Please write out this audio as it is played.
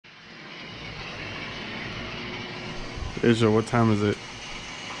Israel, what time is it?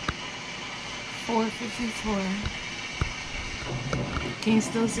 4:54. Can you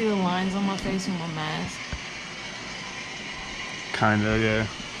still see the lines on my face with my mask? Kinda, yeah.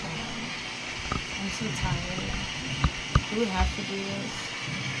 I'm so tired. Do we have to do this?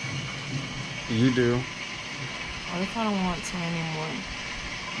 You do. What if I don't want to anymore?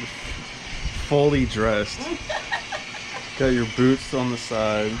 Fully dressed. Got your boots on the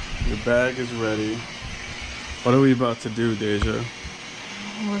side. Your bag is ready. What are we about to do, Deja?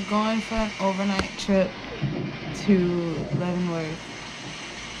 We're going for an overnight trip to Leavenworth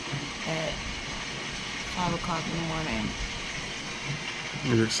at 5 o'clock in the morning.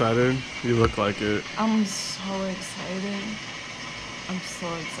 Are you excited? You look like it. I'm so excited. I'm so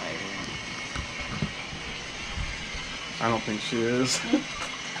excited. I don't think she is.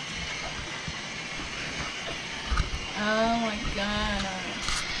 Oh my god.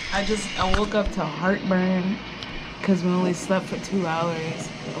 I woke up to heartburn because we only slept for 2 hours.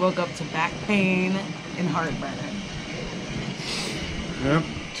 I woke up to back pain and heartburn. Yep,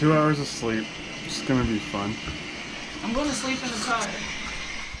 2 hours of sleep. It's gonna be fun. I'm going to sleep in the car.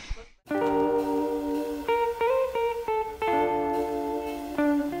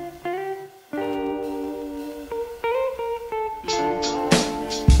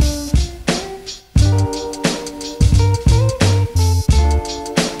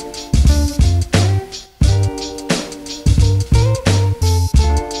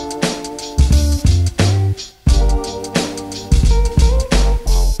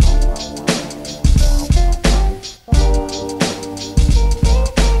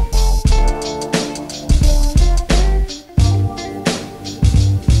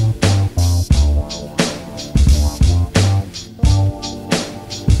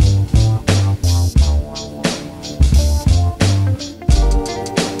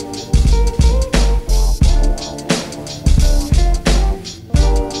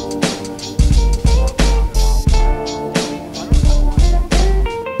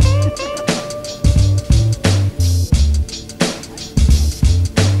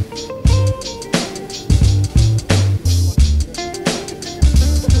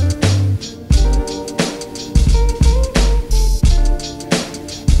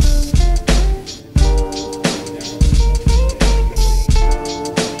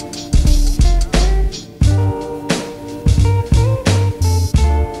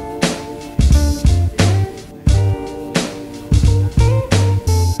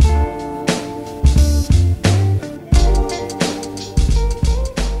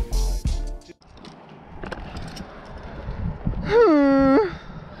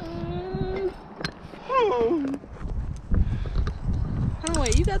 Oh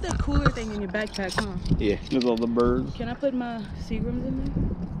wait, you got that cooler thing in your backpack, huh? Yeah, there's all the birds. Can I put my Seagrams in there?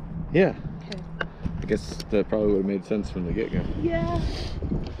 Yeah. Okay. I guess that probably would have made sense from the get-go. Yeah.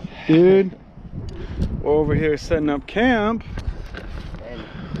 Dude, we're over here setting up camp.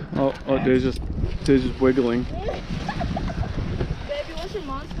 Oh, Deja's wiggling. Baby, what's your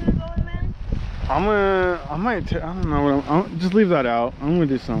monster going, man? I don't know what I'm just leave that out. I'm gonna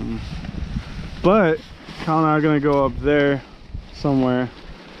do something. But Kyle and I are gonna go up there somewhere,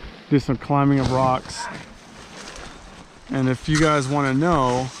 do some climbing of rocks. And if you guys want to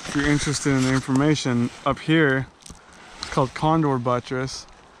know, if you're interested in the information, up here it's called Condor Buttress,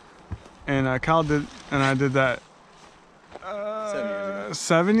 and Kyle did and I did that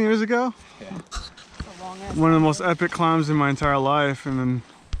 7 years ago. Yeah. One of the most epic climbs in my entire life, and then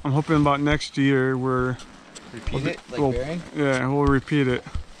I'm hoping about next year we'll Bearing? Yeah, we'll repeat it.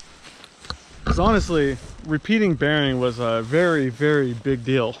 Because honestly, repeating Bearing was a very, very big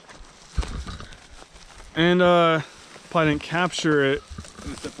deal. And probably didn't capture it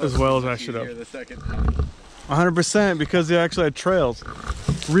as well as I should have. 100%, because they actually had trails.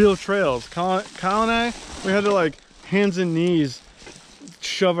 Real trails. Kyle and I, we had to like hands and knees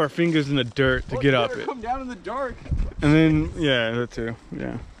shove our fingers in the dirt to get up it. Come down in the dark. And then, yeah, that too,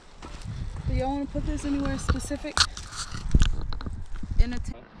 yeah. Do y'all want to put this anywhere specific? In a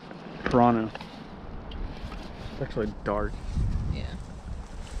Toronto. It's actually dark. Yeah.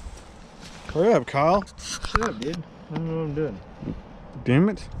 Hurry up, Kyle. Shut up, dude. I don't know what I'm doing. Damn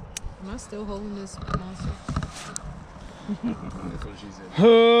it. Am I still holding this monster? That's what she said.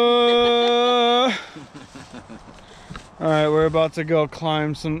 All right, we're about to go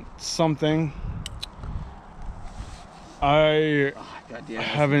climb something. I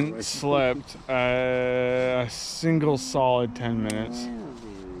haven't slept a single solid 10 minutes.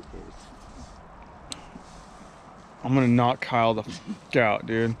 I'm gonna knock Kyle the f out,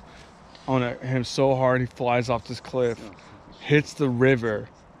 dude. I'm gonna hit him so hard he flies off this cliff, hits the river,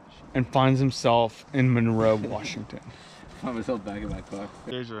 and finds himself in Monroe, Washington. Find myself back in my car.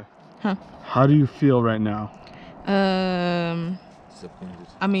 Deja, Huh? how do you feel right now? Disappointed.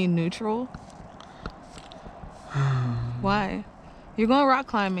 I mean neutral. Why? You're going rock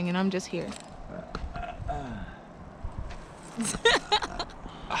climbing and I'm just here.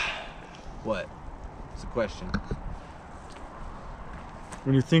 What? It's a question.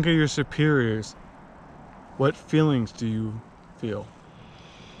 When you think of your superiors, what feelings do you feel?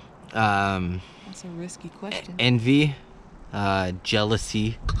 That's a risky question. Envy,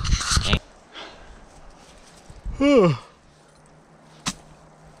 jealousy. I'm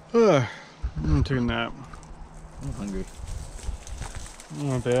gonna take a nap. I'm hungry. You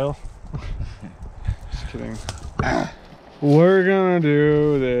wanna bail? Just kidding. We're gonna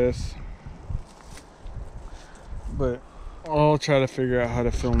do this, but I'll try to figure out how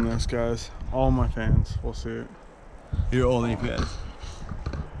to film this, guys. All my fans will see it. Your only fans.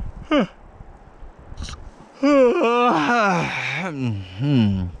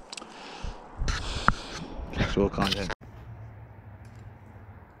 Actual content.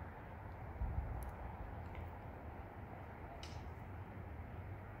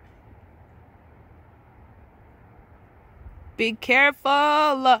 Be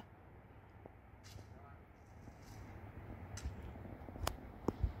careful.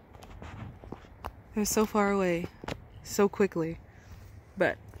 They're so far away, so quickly.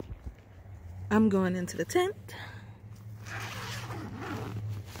 But I'm going into the tent.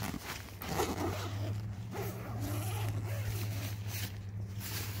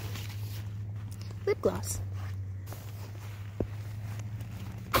 Lip gloss.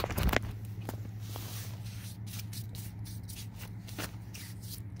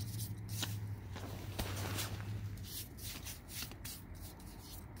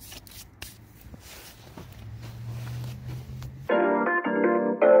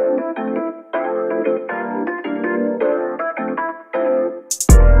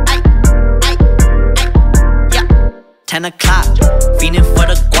 Ten o'clock, fiending for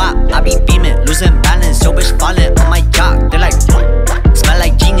the guap. I be beaming, losing balance, yo bitch falling on my yacht. They're like, smell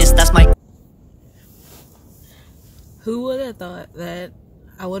like genius, that's my. Who would have thought that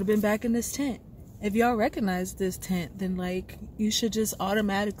I would have been back in this tent? If y'all recognize this tent, then like you should just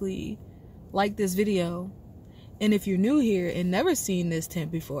automatically like this video. And if you're new here and never seen this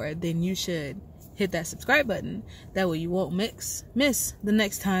tent before, then you should hit that subscribe button. That way you won't miss the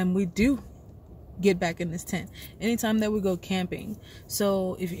next time we do get back in this tent, anytime that we go camping.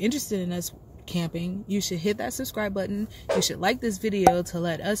 So if you're interested in us camping, you should hit that subscribe button. You should like this video to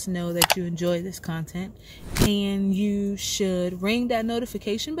let us know that you enjoy this content, and you should ring that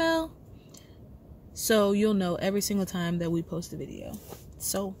notification bell so you'll know every single time that we post a video.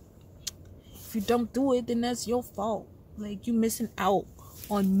 So if you don't do it, then that's your fault. Like, you missing out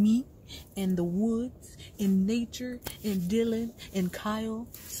on me and the woods and nature and Dylan and Kyle.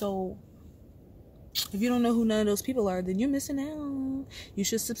 So if you don't know who none of those people are, then you're missing out. You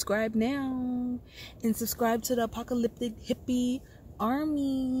should subscribe now and subscribe to the Apocalyptic Hippie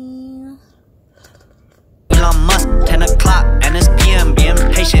Army. Elon Musk, 10 o'clock, and it's PM, being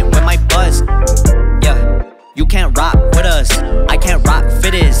patient with my buzz. Yeah, you can't rock with us. I can't rock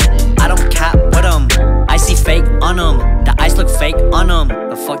fitters. I don't cap with them. I see fake on them. The ice look fake on them.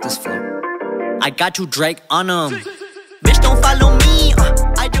 But fuck this flow. I got you Drake on them. Bitch, don't follow me.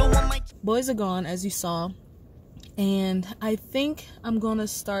 I don't want my. Boys are gone, as you saw, and I think I'm gonna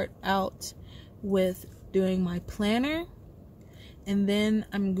start out with doing my planner, and then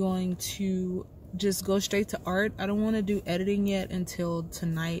I'm going to just go straight to art. I don't want to do editing yet until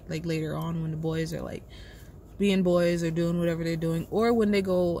tonight, like later on when the boys are like being boys or doing whatever they're doing, or when they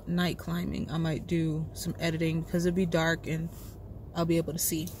go night climbing. I might do some editing because it'll be dark and I'll be able to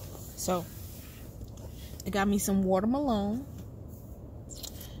see. So I got me some watermelon.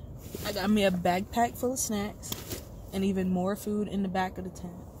 I got me a backpack full of snacks and even more food in the back of the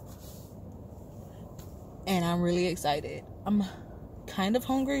tent. And I'm really excited. I'm kind of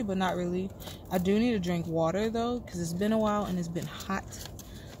hungry, but not really. I do need to drink water though, because it's been a while and it's been hot.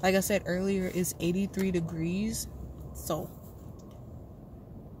 Like I said earlier, it's 83 degrees. So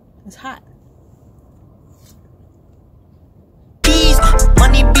it's hot.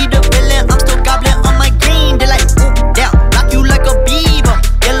 Money be the villain, I'm still gobbling on my green. They like, ooh, down, lock you like a beaver.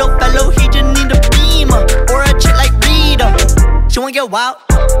 Yellow fellow, he just need a beamer. Or a chick like Rita. She won't get wild.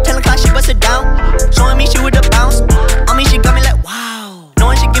 10 o'clock, she bust it down. Showing me she with the bounce. On me, she got me like, wow.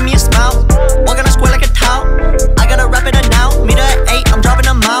 Knowing she give me a smile. Walking a square like a towel. I gotta wrap it up now. Meet her at 8, I'm dropping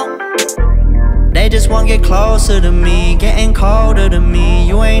them out. They just won't get closer to me. Getting colder to me.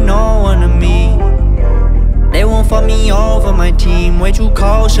 You ain't no one to me. They won't fuck me over, my team way too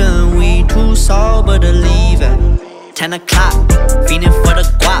cautious. We too sober to leave at 10 o'clock, feeding for the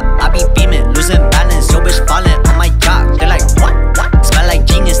guap. I be beaming, losing balance, yo bitch falling on my jock. They're like, what? Smell like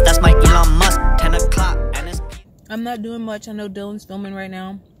genius, that's my Elon Musk. 10 o'clock, and it's I'm not doing much. I know Dylan's filming right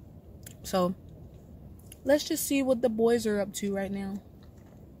now. So, let's just see what the boys are up to right now.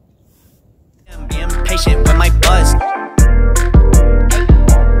 being patient with my buzz.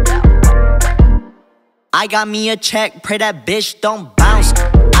 I got me a check, pray that bitch don't bounce.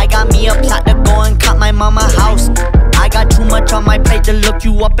 I got me a plot to go and cut my mama house. I got too much on my plate to look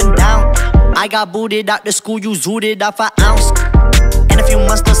you up and down. I got booted out the school, you zooted off an ounce. In a few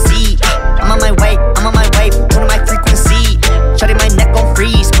months they'll see, I'm on my way, tuning my frequency. Shutting my neck gon'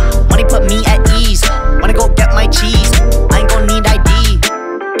 freeze, money put me at ease. Wanna go get my cheese, I ain't gon' need ID.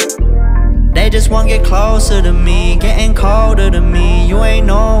 They just wanna get closer to me, getting colder to me. You ain't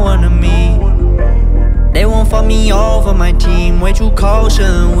no one to me. They won't fuck me over, my team way too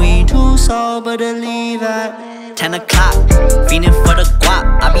cautious. We too sober to leave at 10 o'clock, feeding for the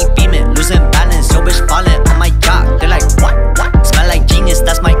guap. I be beaming, losing balance, yo bitch falling on my jock. They're like, what? Smell like genius,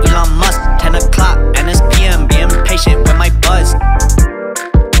 that's my Elon Musk. 10 o'clock, and it's PM, being patient with my buzz.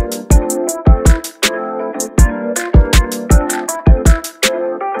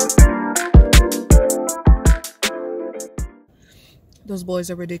 Those boys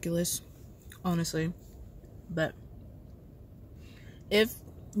are ridiculous, honestly. But if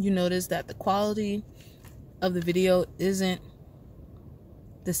you notice that the quality of the video isn't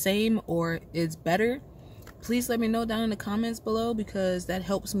the same or it's better, please let me know down in the comments below, because that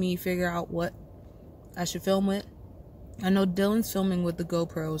helps me figure out what I should film with. I know Dylan's filming with the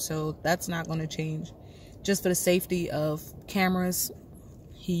GoPro, so that's not going to change. Just for the safety of cameras,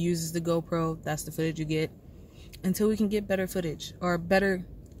 he uses the GoPro. That's the footage you get until we can get better footage or better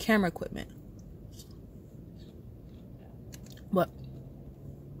camera equipment. But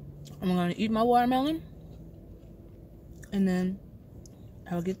I'm going to eat my watermelon and then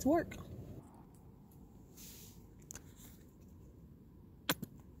I'll get to work.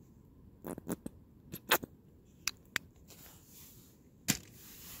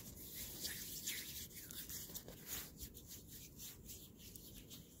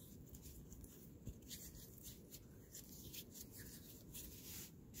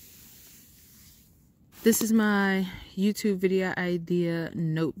 This is my YouTube video idea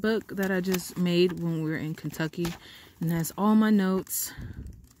notebook that I just made when we were in Kentucky. And that's all my notes,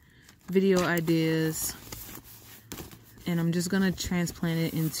 video ideas. And I'm just going to transplant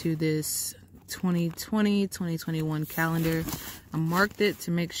it into this 2020-2021 calendar. I marked it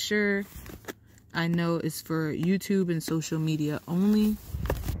to make sure I know it's for YouTube and social media only.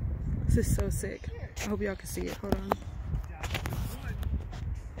 This is so sick. I hope y'all can see it. Hold on.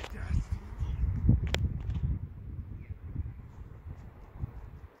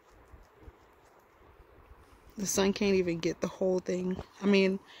 The sun can't even get the whole thing. I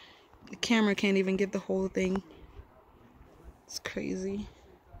mean, the camera can't even get the whole thing. It's crazy.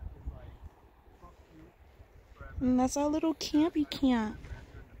 And that's our little campy camp.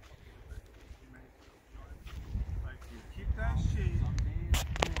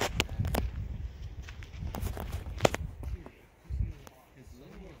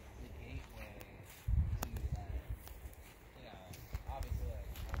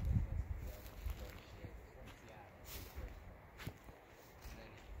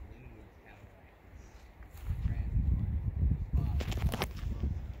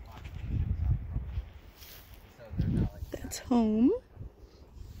 Home.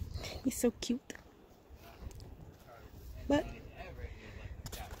 He's so cute. But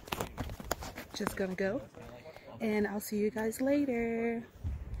just gonna go and I'll see you guys later.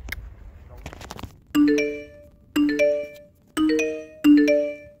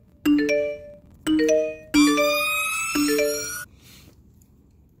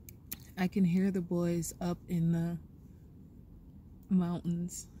 I can hear the boys up in the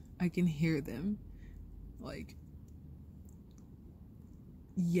mountains. I can hear them like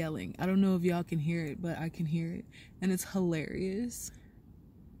yelling. I don't know if y'all can hear it, but I can hear it, and it's hilarious.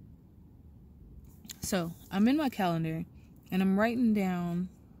 So I'm in my calendar and I'm writing down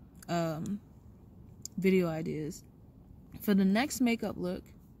video ideas for the next makeup look.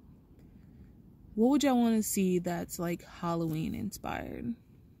 What would y'all want to see that's like Halloween inspired?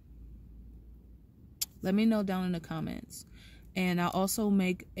 Let me know down in the comments. And I'll also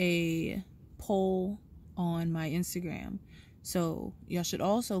make a poll on my Instagram. So y'all should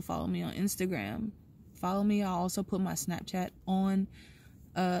also follow me on Instagram. Follow me. I'll also put my Snapchat on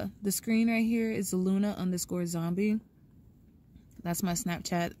the screen right here. It's Luna_zombie. That's my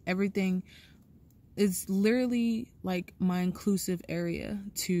Snapchat. Everything it's literally like my inclusive area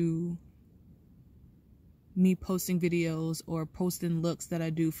to me posting videos or posting looks that I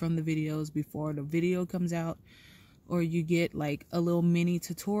do from the videos before the video comes out, or you get like a little mini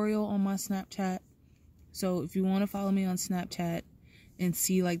tutorial on my Snapchat. So if you want to follow me on Snapchat and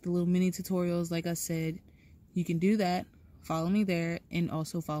see like the little mini tutorials, like I said, you can do that. Follow me there, and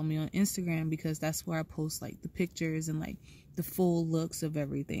also follow me on Instagram, because that's where I post like the pictures and like the full looks of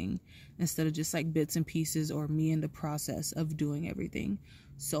everything, instead of just like bits and pieces or me in the process of doing everything.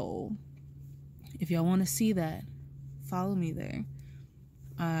 So if y'all want to see that, follow me there.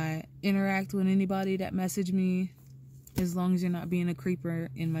 I interact with anybody that message me, as long as you're not being a creeper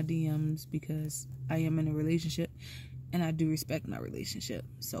in my DMs, because I am in a relationship and I do respect my relationship.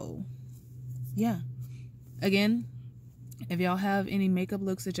 So yeah, again, if y'all have any makeup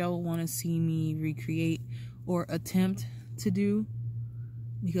looks that y'all want to see me recreate or attempt to do,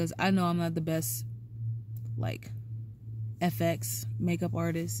 because I know I'm not the best like FX makeup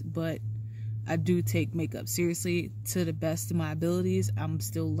artist, but I do take makeup seriously to the best of my abilities. I'm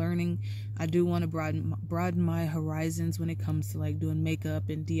still learning. I do want to broaden my horizons when it comes to like doing makeup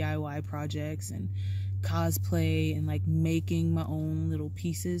and DIY projects and cosplay and like making my own little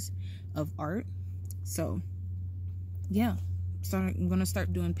pieces of art. So yeah, I'm gonna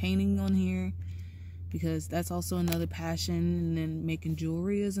start doing painting on here, because that's also another passion, and then making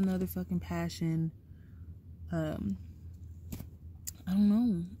jewelry is another fucking passion. I don't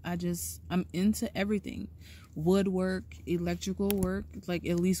know, I'm into everything. Woodwork, electrical work, like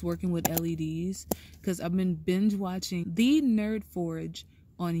at least working with LEDs, because I've been binge watching The Nerd Forge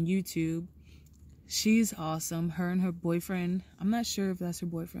on YouTube. She's awesome. Her and her boyfriend, I'm not sure if that's her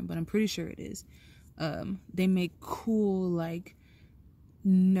boyfriend, but I'm pretty sure it is. They make cool, like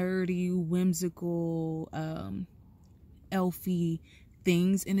nerdy, whimsical, elfy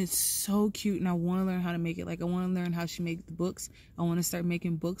things, and it's so cute, and I want to learn how to make it. Like, I want to learn how she makes the books. I want to start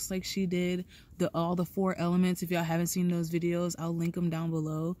making books like she did. All the 4 elements. If y'all haven't seen those videos, I'll link them down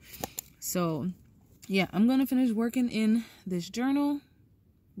below. So yeah, I'm gonna finish working in this journal,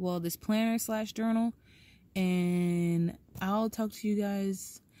 well, this planner / journal, and I'll talk to you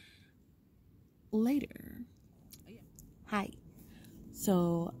guys later. Hi.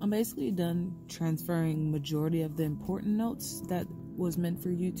 So I'm basically done transferring majority of the important notes that was meant for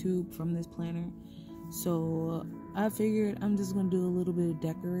YouTube from this planner. So I figured I'm just gonna do a little bit of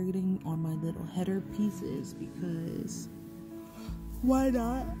decorating on my little header pieces, because why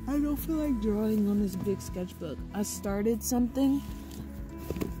not? I don't feel like drawing on this big sketchbook. I started something,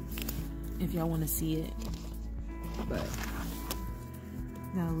 if y'all want to see it, but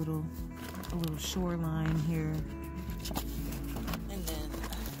got a little shoreline here, and then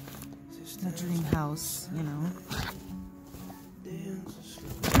the dream house, you know.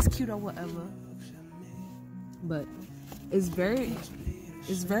 It's cute or whatever, but it's very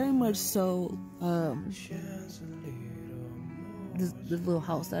much so, this little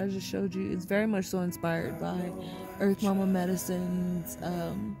house that I just showed you, it's very much so inspired by Earth Mama Medicine's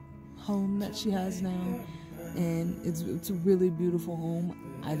home that she has now, and it's a really beautiful home.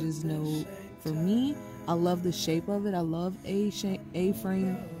 I just know, for me, I love the shape of it. I love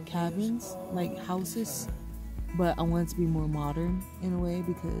A-frame cabins, like houses, but I want it to be more modern in a way,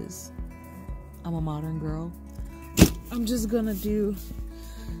 because I'm a modern girl. I'm just gonna do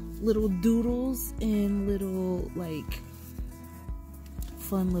little doodles and little like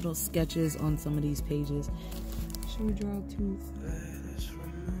fun little sketches on some of these pages. Should we draw a tooth?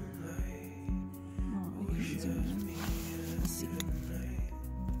 Let's see.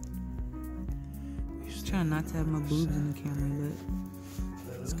 Trying not to have my boobs in the camera,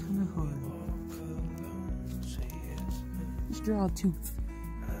 but it's kind of hard. Let's draw a tooth.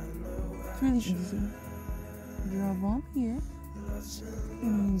 It's really easy. Draw a bump here,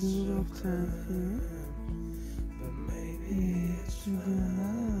 and then do a little curve here, and then you do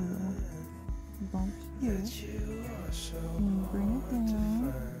another little bump here, and bring it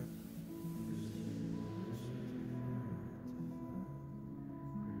down,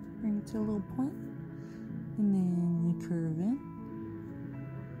 bring it to a little point, and then you curve in,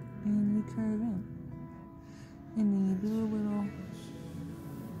 and you curve in, and then you do a little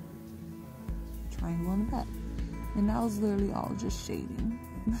triangle on the back. And that was literally all just shading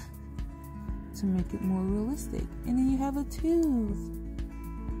to make it more realistic. And then you have a tooth.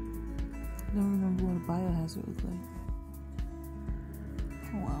 Don't remember what a biohazard looked like.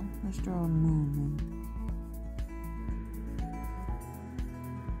 Oh well, let's draw a moon then.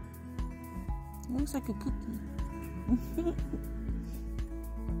 It looks like a cookie.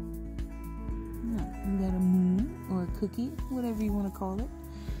 Yeah, you got a moon or a cookie, whatever you want to call it.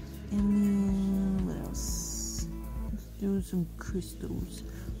 And then what else? Let's do some crystals.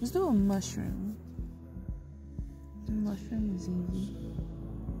 Let's do a mushroom. The mushroom is easy.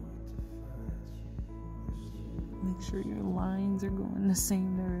 Make sure your lines are going the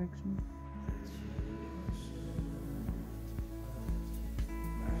same direction.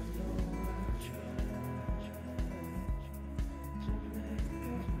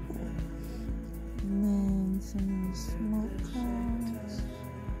 And then some smoke clouds.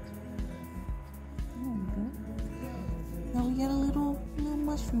 There we go. Now we got a little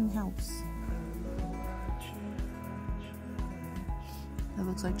mushroom house. That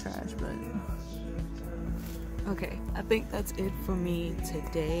looks like trash, but okay, I think that's it for me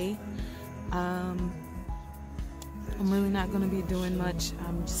today. I'm really not gonna be doing much.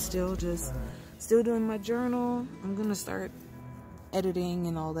 I'm still doing my journal. I'm gonna start editing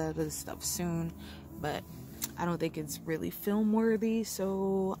and all that other stuff soon, but I don't think it's really film worthy,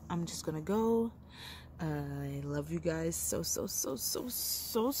 so I'm just gonna go. I love you guys so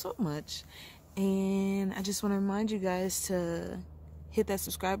much, and I just want to remind you guys to hit that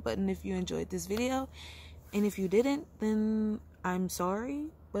subscribe button if you enjoyed this video, and if you didn't, then I'm sorry,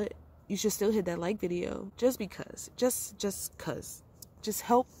 but you should still hit that like video just because, just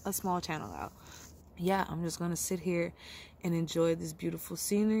help a small channel out. Yeah, I'm just gonna sit here and enjoy this beautiful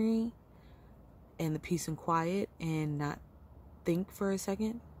scenery and the peace and quiet and not think for a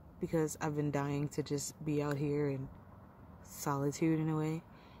second, because I've been dying to just be out here in solitude in a way.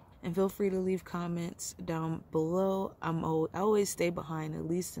 And feel free to leave comments down below. I always stay behind at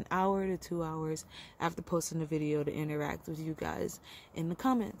least an hour to 2 hours after posting the video to interact with you guys in the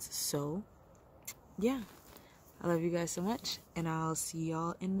comments. So yeah, I love you guys so much, and I'll see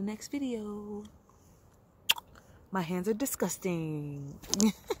y'all in the next video. My hands are disgusting.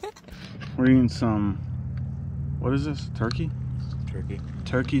 We're eating some, what is this, turkey?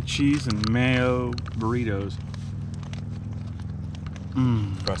 Turkey, cheese, and mayo burritos.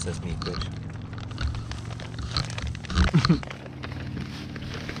 Processed meat, bitch.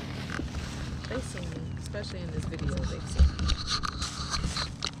 They see me, especially in this video, they see me.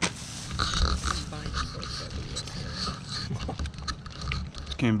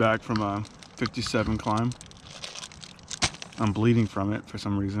 Came back from a 57 climb. I'm bleeding from it for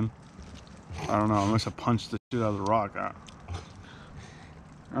some reason. I don't know, I must have punched the shit out of the rock. I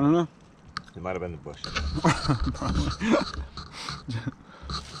don't know. It might have been the bush. Probably.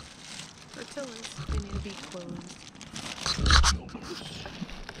 Tortillas, they need to be closed.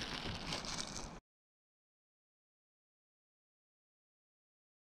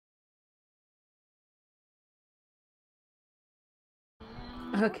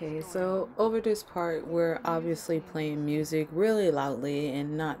 Okay, so over this part, we're obviously playing music really loudly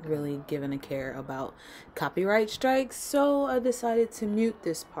and not really giving a care about copyright strikes. So I decided to mute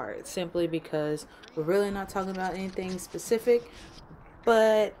this part simply because we're really not talking about anything specific,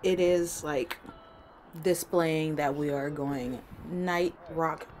 but it is like displaying that we are going night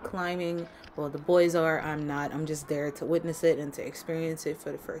rock climbing. Well, the boys are, I'm not. I'm just there to witness it and to experience it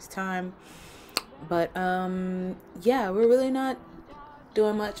for the first time. But yeah, we're really not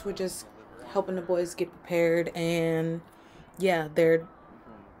doing much. We're just helping the boys get prepared, and yeah, they're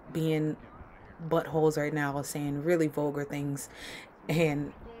being buttholes right now, saying really vulgar things,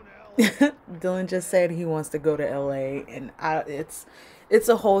 and Dylan just said he wants to go to LA, and it's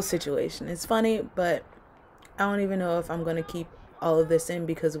a whole situation. It's funny, but I don't even know if I'm gonna keep all of this in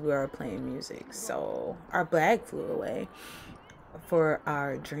because we are playing music. So our bag flew away for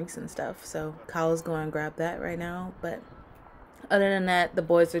our drinks and stuff, so Kyle's going to grab that right now. But other than that, the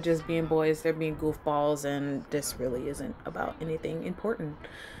boys are just being boys. They're being goofballs, and this really isn't about anything important.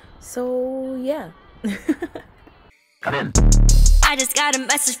 So yeah. I just got a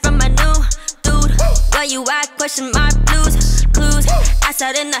message from my new dude. Where you at? Question my blues, clues. I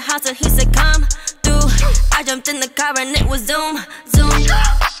sat in the house and he said come through. I jumped in the car and it was zoom, zoom.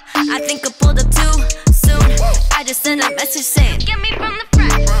 I think I pulled up too soon. I just sent a message saying get me from the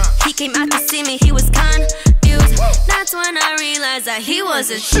front. He came out to see me, he was confused. That's when I realized that he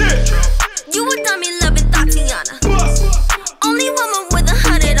wasn't shit. You a dummy loving Tatiana. Only woman with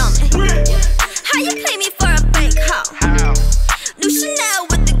 100 on me. How you play me for a fake hoe? New Chanel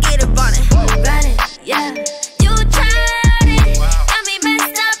with the gator on it. Run it, yeah. You tried it. Got me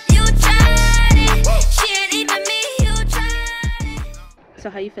messed up, you tried it. She ain't even me, you tried it. So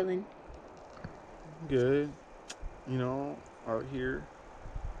how you feeling? Good. You know, out here.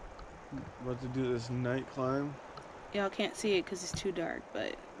 About to do this night climb. Y'all can't see it because it's too dark,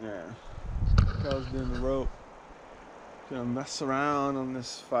 but Yeah. I was doing the rope. Gonna mess around on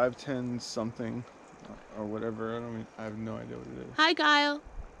this 5'10" something or whatever. I have no idea what it is. hi Kyle.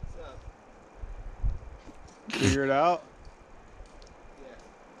 What's Figure it out?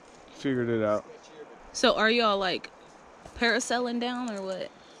 Figured it out. So are y'all like parasailing down or what?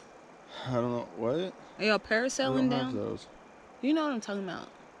 I don't know. What? Are y'all I parasailing don't have down? those. You know what I'm talking about.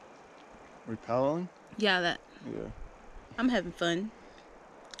 Repelling? Yeah, that. Yeah. I'm having fun.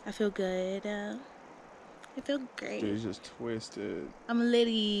 I feel good. I feel great. Dude, he's just twisted. I'm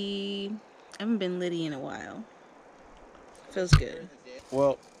litty. I haven't been litty in a while. Feels good.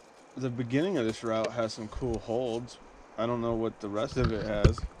 Well, the beginning of this route has some cool holds. I don't know what the rest of it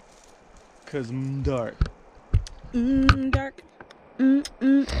has. Cause dark. Dark.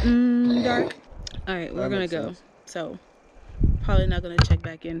 Dark. All right, we're gonna go. Sense. So probably not gonna check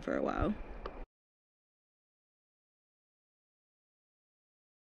back in for a while.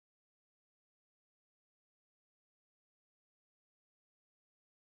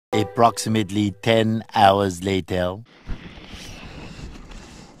 Approximately 10 hours later.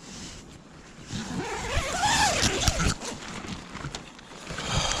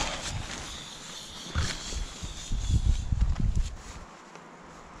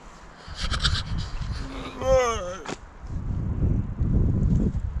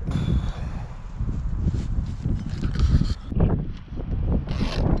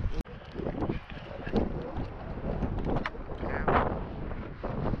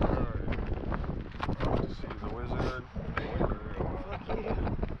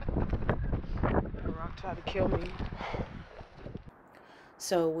 Try to kill me.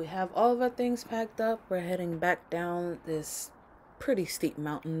 So we have all of our things packed up. We're heading back down this pretty steep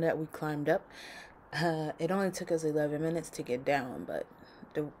mountain that we climbed up. It only took us 11 minutes to get down, but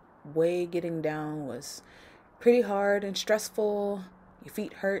the way getting down was pretty hard and stressful. Your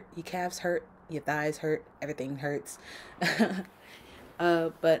feet hurt, your calves hurt, your thighs hurt, everything hurts.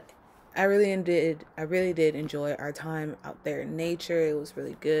 But I really did enjoy our time out there in nature. It was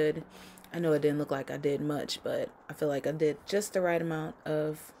really good. I know it didn't look like I did much, but I feel like I did just the right amount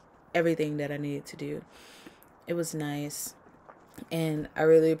of everything that I needed to do. It was nice. And I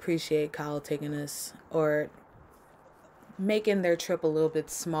really appreciate Kyle taking us, or making their trip a little bit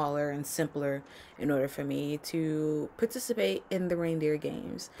smaller and simpler in order for me to participate in the reindeer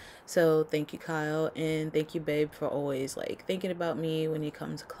games. So thank you, Kyle, and thank you, babe, for always like thinking about me when you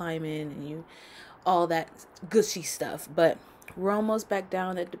come to climbing and you all that gushy stuff. But we're almost back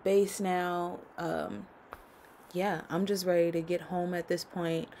down at the base now. Yeah, I'm just ready to get home at this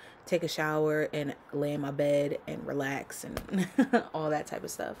point, take a shower and lay in my bed and relax and all that type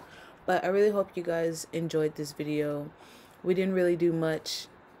of stuff. But I really hope you guys enjoyed this video. We didn't really do much,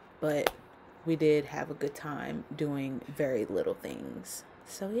 but we did have a good time doing very little things.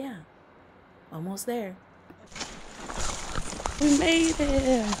 So yeah, almost there. We made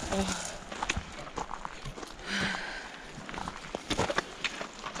it.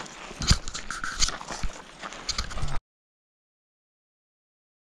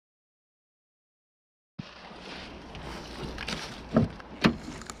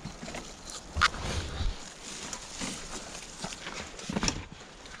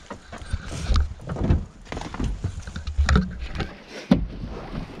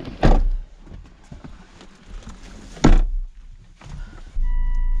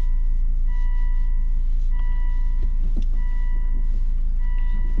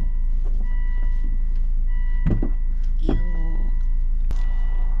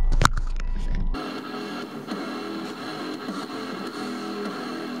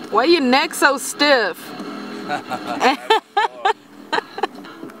 Why your neck so stiff?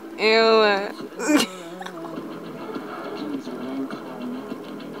 Ew.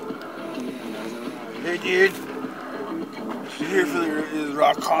 Hey, dude. Here for the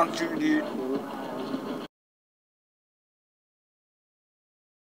rock concert, dude.